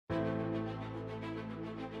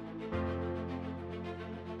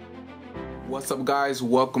What's up guys,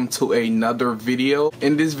 welcome to another video.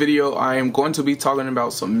 In this video I am going to be talking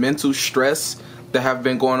about some mental stress that have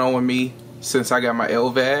been going on with me since I got my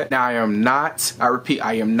Lvad. Now I repeat,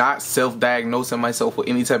 I am not self-diagnosing myself with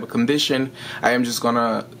any type of condition. I am just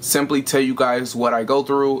gonna simply tell you guys what I go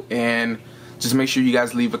through, and just make sure you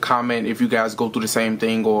guys leave a comment if you guys go through the same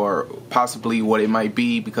thing or possibly what it might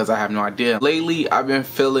be, because I have no idea. Lately, I've been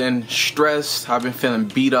feeling stressed, I've been feeling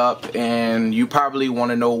beat up, and you probably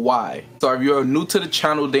want to know why. So if you're new to the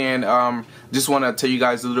channel, then just want to tell you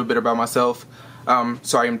guys a little bit about myself.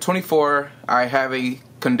 So I am 24, I have a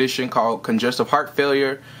condition called congestive heart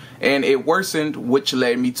failure, and it worsened, which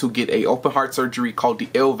led me to get a open heart surgery called the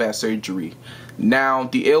Lvad surgery. Now,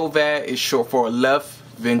 the Lvad is short for left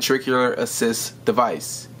ventricular assist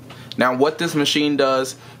device. Now what this machine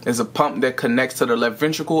does is a pump that connects to the left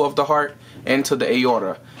ventricle of the heart and to the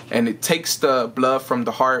aorta, and it takes the blood from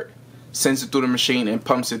the heart, sends it through the machine, and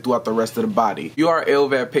pumps it throughout the rest of the body. If you are an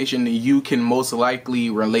Lvad patient, then you can most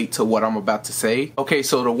likely relate to what I'm about to say. Okay,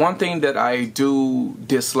 so the one thing that I do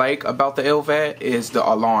dislike about the Lvad is the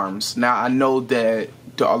alarms. Now I know that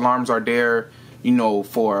the alarms are there, you know,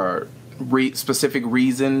 for specific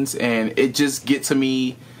reasons, and it just gets to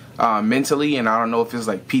me mentally, and I don't know if it's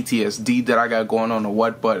like PTSD that I got going on or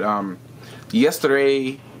what, but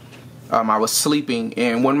yesterday I was sleeping,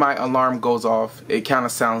 and when my alarm goes off, it kind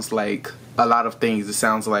of sounds like a lot of things. It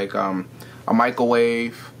sounds like a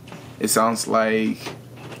microwave, it sounds like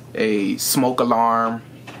a smoke alarm,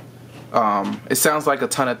 it sounds like a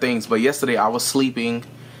ton of things. But yesterday I was sleeping,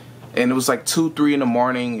 and it was like 2-3 in the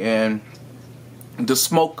morning, and the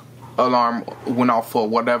smoke alarm went off for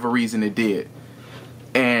whatever reason it did,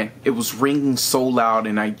 and it was ringing so loud,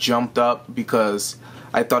 and I jumped up because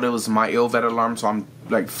I thought it was my Lvad alarm. So I'm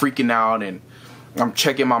like freaking out, and I'm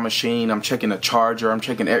checking my machine, I'm checking the charger, I'm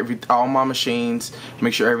checking all my machines,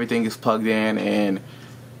 make sure everything is plugged in. And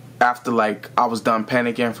after like I was done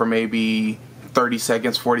panicking for maybe 30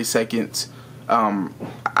 seconds, 40 seconds,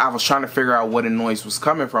 I was trying to figure out where the noise was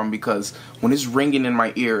coming from, because when it's ringing in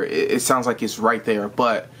my ear, it sounds like it's right there,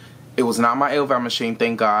 but it was not my Lvad machine,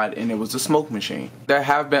 thank God, and it was the smoke machine. There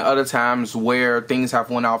have been other times where things have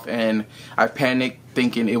went off and I panicked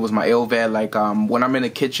thinking it was my Lvad, like when I'm in the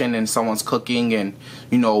kitchen and someone's cooking, and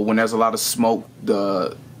you know, when there's a lot of smoke,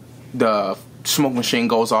 the smoke machine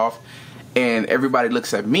goes off, and everybody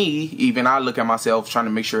looks at me, even I look at myself trying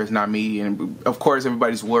to make sure it's not me, and of course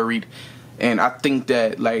everybody's worried. And I think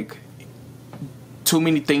that like too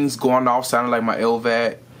many things going off sounding like my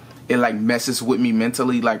Lvad, it like messes with me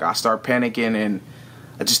mentally. Like I start panicking, and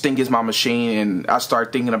I just think it's my machine, and I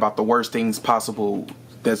start thinking about the worst things possible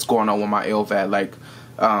that's going on with my Lvad. Like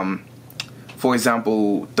for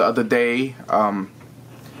example, the other day, out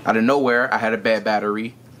of nowhere, I had a bad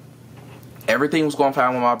battery. Everything was going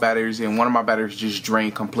fine with my batteries, and one of my batteries just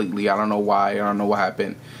drained completely. I don't know why, I don't know what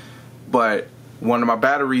happened, but one of my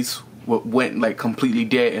batteries went like completely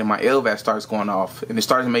dead, and my Lvad starts going off, and it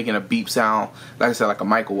starts making a beep sound, like I said, like a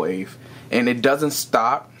microwave, and it doesn't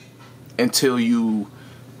stop until you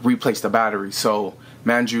replace the battery. So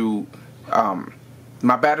mind you,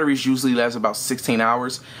 my batteries usually last about 16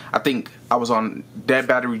 hours. I think I was on that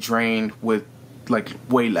battery drained with like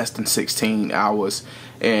way less than 16 hours,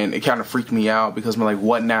 and it kind of freaked me out, because I'm like,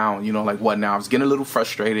 what now, you know, like what now? I was getting a little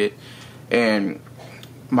frustrated, and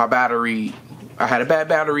my battery, I had a bad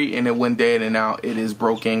battery and it went dead, and now it is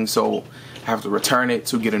broken, so I have to return it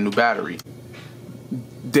to get a new battery.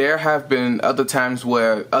 There have been other times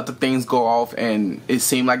where other things go off and it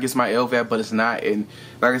seemed like it's my Lvad, but it's not. And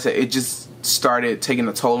like I said, it just started taking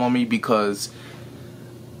a toll on me, because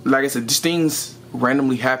like I said, these things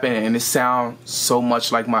randomly happen and it sounds so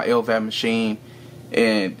much like my Lvad machine,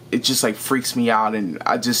 and it just like freaks me out, and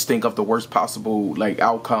I just think of the worst possible like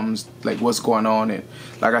outcomes, like what's going on. And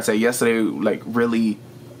like I said, yesterday like really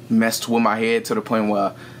messed with my head to the point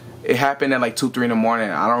where it happened at like 2-3 in the morning.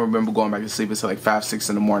 I don't remember going back to sleep until like 5-6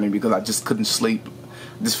 in the morning, because I just couldn't sleep.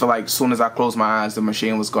 Just feel like as soon as I closed my eyes, the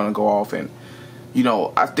machine was gonna go off. And you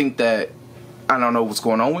know, I think that I don't know what's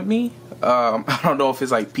going on with me. I don't know if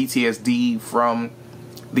it's like PTSD from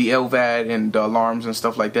the Lvad and the alarms and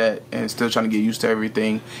stuff like that, and still trying to get used to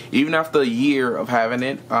everything even after a year of having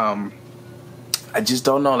it. I just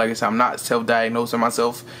don't know. Like I said, I'm not self-diagnosing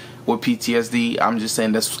myself with PTSD. I'm just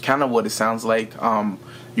saying that's kind of what it sounds like.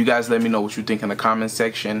 You guys let me know what you think in the comment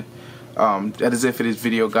section. That is it for this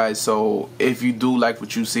video, guys. So if you do like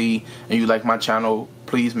what you see and you like my channel,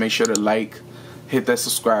 please make sure to like, hit that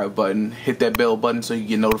subscribe button, hit that bell button so you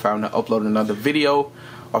get notified when I upload another video.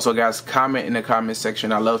 Also guys, comment in the comment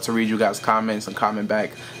section. I love to read you guys' comments and comment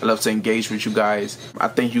back. I love to engage with you guys. I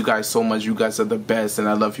thank you guys so much. You guys are the best, and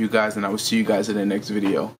I love you guys, and I will see you guys in the next video.